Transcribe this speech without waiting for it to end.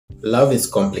Love is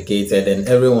complicated and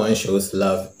everyone shows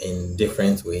love in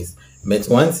different ways. But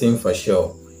one thing for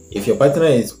sure, if your partner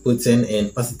is putting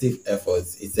in positive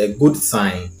efforts, it's a good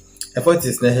sign. Effort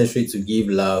is necessary to give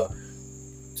love,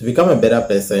 to become a better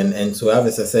person, and to have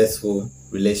a successful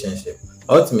relationship.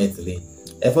 Ultimately,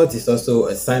 effort is also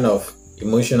a sign of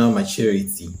emotional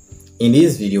maturity. In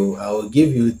this video, I will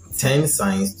give you 10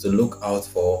 signs to look out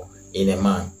for in a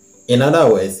man. In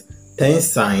other words, 10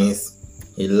 signs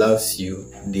he loves you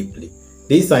deeply.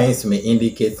 These signs may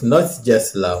indicate not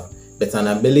just love, but an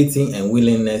ability and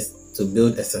willingness to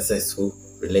build a successful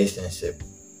relationship.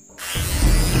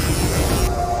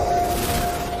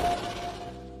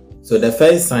 So the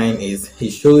first sign is he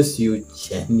shows you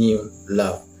genuine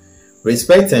love.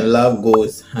 Respect and love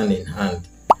goes hand in hand.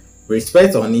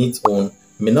 Respect on its own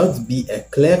may not be a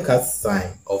clear-cut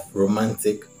sign of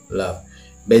romantic love,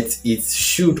 but it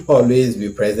should always be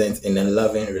present in a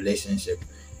loving relationship.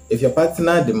 If your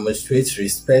partner demonstrates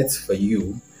respect for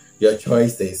you, your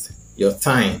choices, your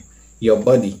time, your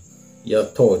body, your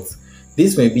thoughts,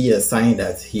 this may be a sign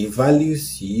that he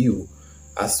values you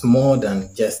as more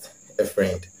than just a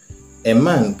friend. A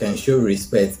man can show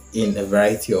respect in a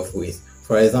variety of ways.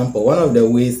 For example, one of the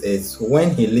ways is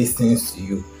when he listens to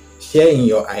you, sharing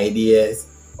your ideas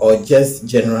or just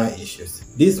general issues.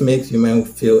 This makes women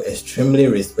feel extremely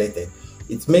respected.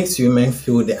 It makes women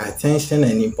feel the attention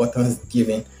and importance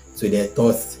given to their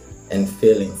thoughts and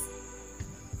feelings.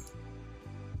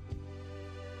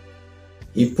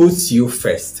 He puts you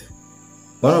first.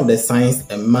 One of the signs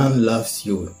a man loves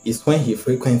you is when he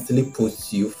frequently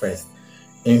puts you first.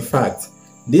 In fact,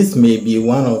 this may be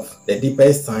one of the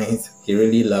deepest signs he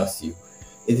really loves you.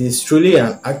 It is truly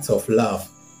an act of love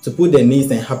to put the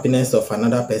needs and happiness of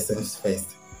another person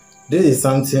first. This is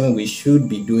something we should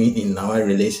be doing in our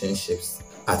relationships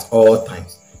at all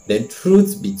times. The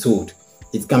truth be told,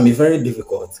 it can be very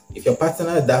difficult. If your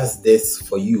partner does this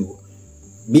for you,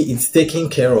 be it taking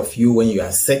care of you when you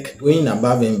are sick, going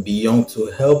above and beyond to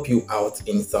help you out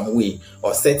in some way,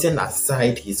 or setting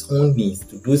aside his own needs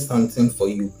to do something for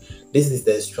you, this is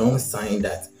the strong sign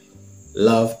that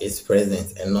love is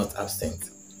present and not absent.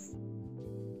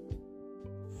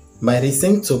 By the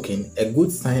same token, a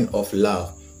good sign of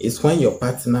love is when your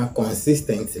partner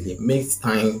consistently makes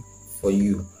time for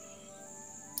you.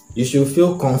 You should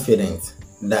feel confident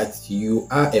that you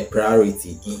are a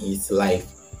priority in his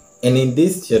life, and in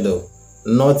this schedule,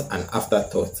 not an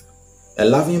afterthought. A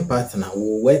loving partner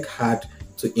will work hard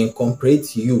to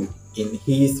incorporate you in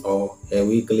his or her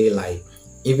weekly life,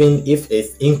 even if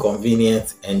it's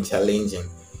inconvenient and challenging.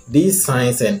 These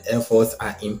signs and efforts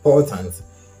are important,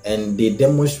 and they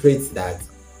demonstrate that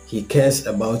he cares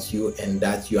about you and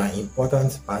that you are an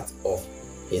important part of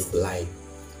his life.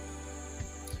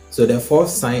 So the fourth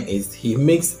sign is he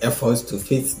makes efforts to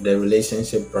fix the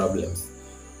relationship problems.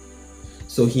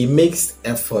 So he makes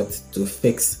effort to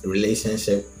fix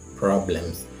relationship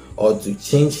problems or to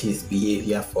change his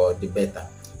behavior for the better.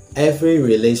 Every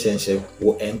relationship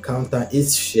will encounter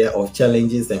its share of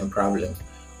challenges and problems.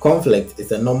 Conflict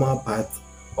is a normal part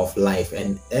of life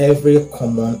and every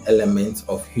common element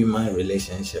of human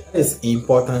relationship. What is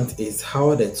important is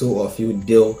how the two of you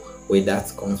deal with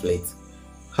that conflict.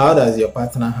 How does your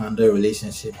partner handle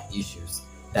relationship issues?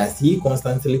 Does he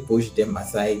constantly push them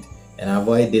aside and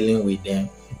avoid dealing with them?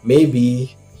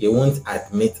 Maybe he won't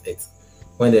admit it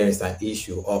when there is an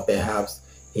issue, or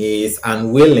perhaps he is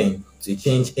unwilling to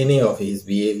change any of his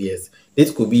behaviors.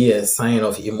 This could be a sign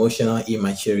of emotional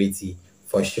immaturity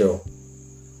for sure,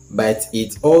 but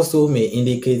it also may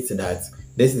indicate that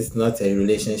this is not a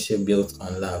relationship built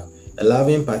on love. A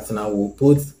loving partner will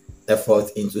put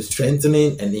effort into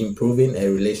strengthening and improving a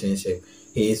relationship.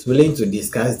 He is willing to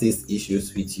discuss these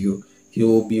issues with you. He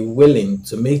will be willing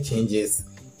to make changes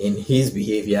in his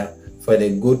behavior for the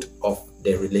good of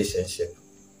the relationship.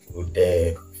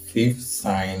 The fifth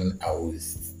sign I will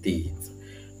state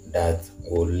that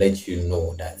will let you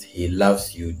know that he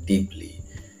loves you deeply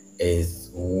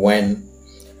is when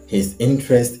his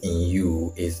interest in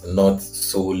you is not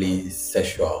solely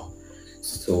sexual.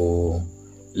 So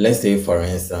let's say, for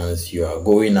instance, you are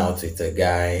going out with a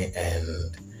guy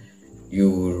and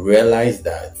you realize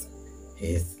that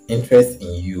his interest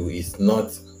in you is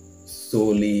not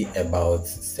solely about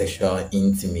sexual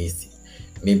intimacy.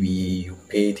 Maybe you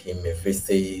paid him a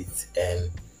visit and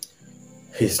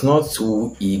he's not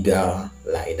too eager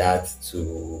like that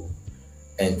to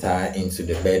enter into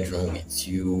the bedroom with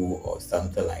you or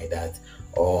something like that,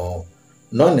 or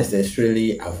not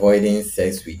necessarily avoiding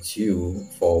sex with you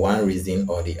for one reason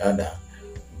or the other,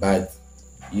 but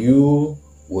you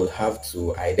will have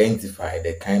to identify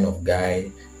the kind of guy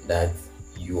that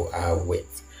you are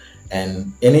with.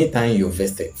 And anytime you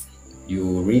visit,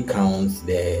 you recount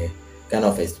the kind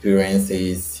of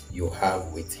experiences you have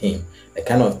with him, the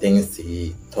kind of things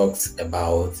he talks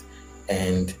about,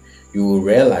 and you will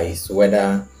realize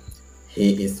whether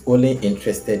he is only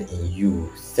interested in you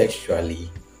sexually,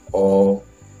 or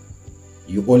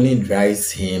you only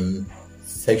drives him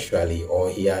sexually, or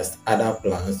he has other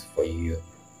plans for you.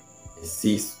 A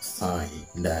sixth sign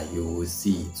that you will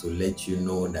see to let you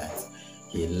know that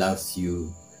he loves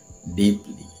you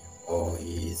deeply, or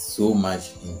he is so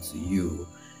much into you,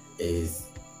 is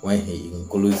when he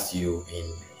includes you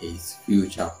in his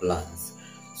future plans.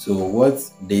 So what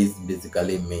this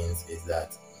basically means is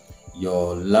that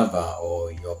your lover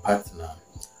or your partner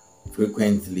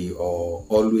frequently or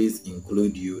always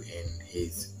include you in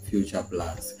his future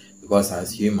plans, because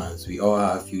as humans we all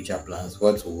have future plans,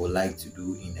 what we would like to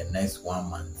do in the next 1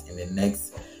 month, in the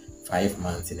next 5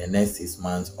 months, in the next 6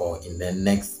 months, or in the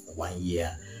next 1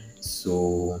 year.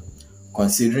 So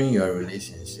considering your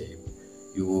relationship,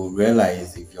 you will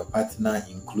realize if your partner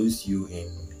includes you in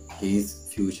his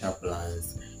future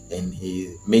plans and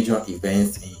his major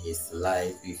events in his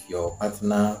life, if your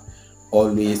partner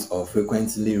always or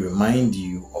frequently remind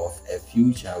you of a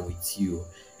future with you,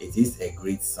 it is a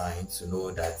great sign to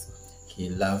know that he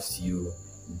loves you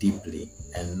deeply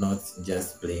and not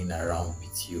just playing around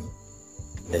with you.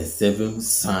 The seventh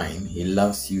sign he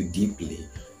loves you deeply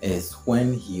is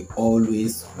when he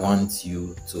always wants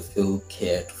you to feel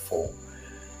cared for.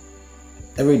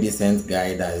 Every decent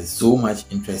guy that is so much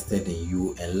interested in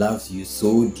you and loves you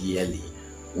so dearly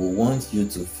will want you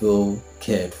to feel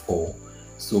cared for.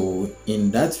 So in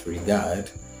that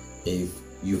regard, if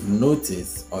you've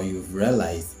noticed or you've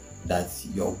realized that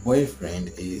your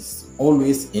boyfriend is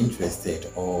always interested,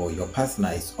 or your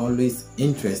partner is always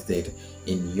interested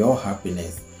in your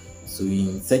happiness, so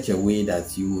in such a way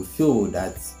that you will feel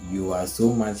that you are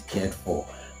so much cared for,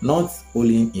 not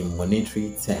only in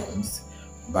monetary terms,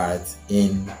 but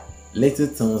in little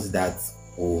things that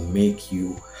will make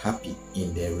you happy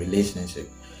in the relationship.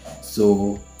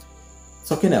 So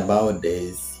talking about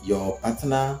this, your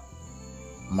partner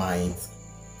might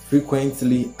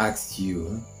frequently ask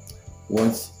you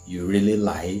what you really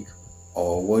like,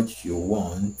 or what you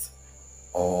want,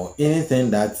 or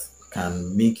anything that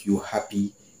can make you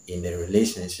happy in the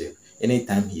relationship.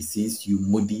 Anytime he sees you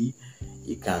moody,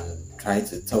 he can try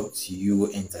to talk to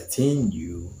you, entertain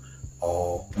you,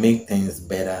 or make things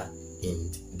better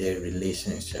in the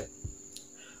relationship.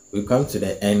 We come to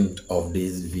the end of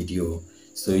this video,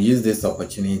 so use this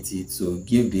opportunity to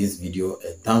give this video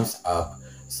a thumbs up,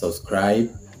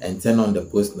 subscribe, and turn on the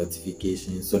post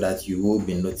notification so that you will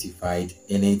be notified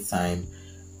anytime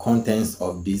contents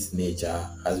of this nature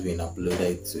has been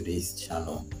uploaded to this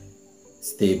channel.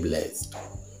 Stay blessed.